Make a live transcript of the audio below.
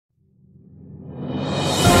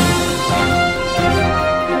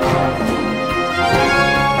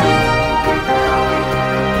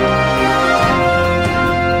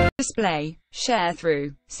display.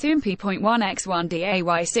 Sharethrough. Soompi.1x1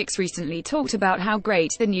 DAY6 recently talked about how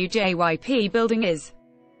great the new JYP building is.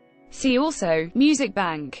 See also, Music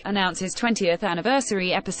Bank announces 20th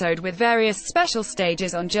anniversary episode with various special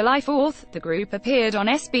stages on July 4th. The group appeared on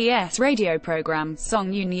SBS radio program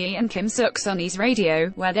Song Yoon-yi and Kim Suk's Sonny's Radio,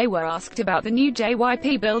 where they were asked about the new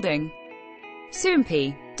JYP building.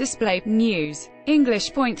 Soompi. Display. News.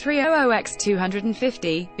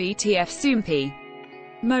 English.300x250, BTF Soompi.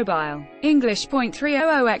 Mobile.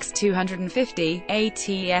 English.300x250,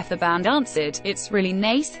 ATF. The band answered, "It's really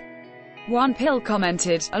nice." One Pill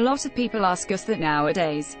commented, "A lot of people ask us that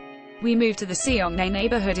nowadays. We moved to the Seongnam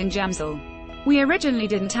neighborhood in Jamsil. We originally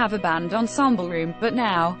didn't have a band ensemble room, but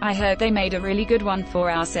now, I heard they made a really good one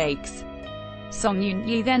for our sakes." Song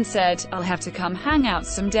Yoon-yi then said, "I'll have to come hang out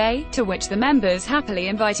someday," to which the members happily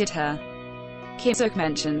invited her. Kim Suk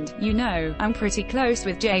mentioned, "You know, I'm pretty close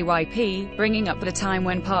with JYP," bringing up the time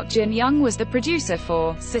when Park Jin-young was the producer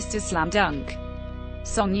for Sisters Slam Dunk.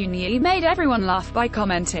 Song Yoon-yi made everyone laugh by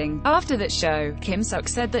commenting, "After that show, Kim Suk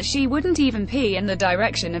said that she wouldn't even pee in the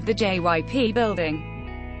direction of the JYP building."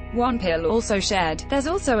 One Pill also shared, "There's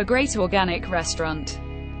also a great organic restaurant.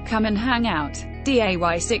 Come and hang out."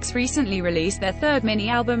 DAY6 recently released their third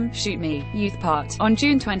mini-album, Shoot Me, Youth Part, on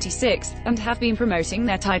June 26, and have been promoting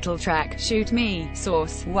their title track, Shoot Me,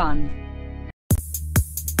 Source 1.